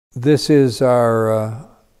This is our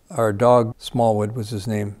dog, Smallwood was his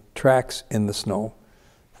name, tracks in the snow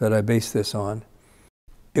that I base this on.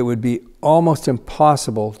 It would be almost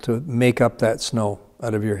impossible to make up that snow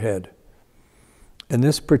out of your head. In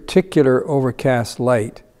this particular overcast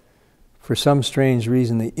light, for some strange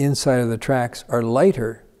reason, the inside of the tracks are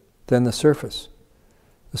lighter than the surface.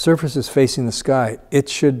 The surface is facing the sky. It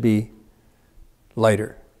should be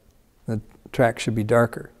lighter. The tracks should be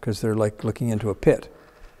darker because they're like looking into a pit.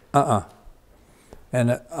 And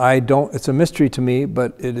it's a mystery to me,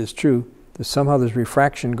 but it is true. Somehow there's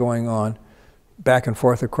refraction going on back and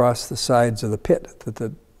forth across the sides of the pit that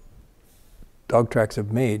the dog tracks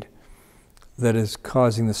have made that is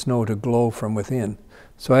causing the snow to glow from within.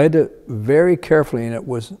 So I had to very carefully, and it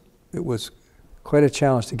was quite a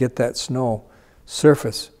challenge to get that snow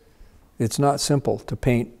surface. It's not simple to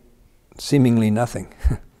paint seemingly nothing.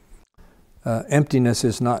 Emptiness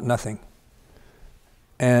is not nothing.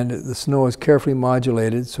 And the snow is carefully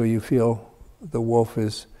modulated so you feel the wolf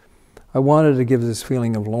is... I wanted to give this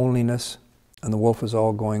feeling of loneliness, and the wolf is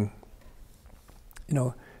all going,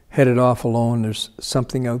 headed off alone. There's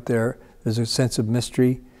something out there. There's a sense of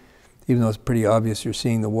mystery, even though it's pretty obvious you're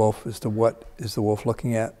seeing the wolf as to what is the wolf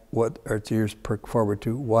looking at, what are its ears perked forward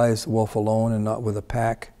to, why is the wolf alone and not with a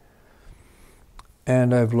pack.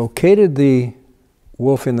 And I've located the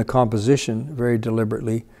wolf in the composition very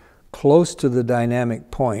deliberately close to the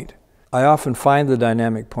dynamic point. I often find the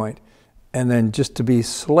dynamic point, and then just to be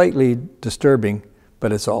slightly disturbing,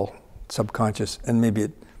 but it's all subconscious, and maybe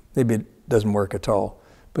it doesn't work at all,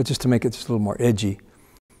 but just to make it just a little more edgy,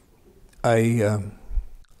 I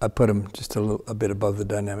put them just a bit above the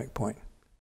dynamic point.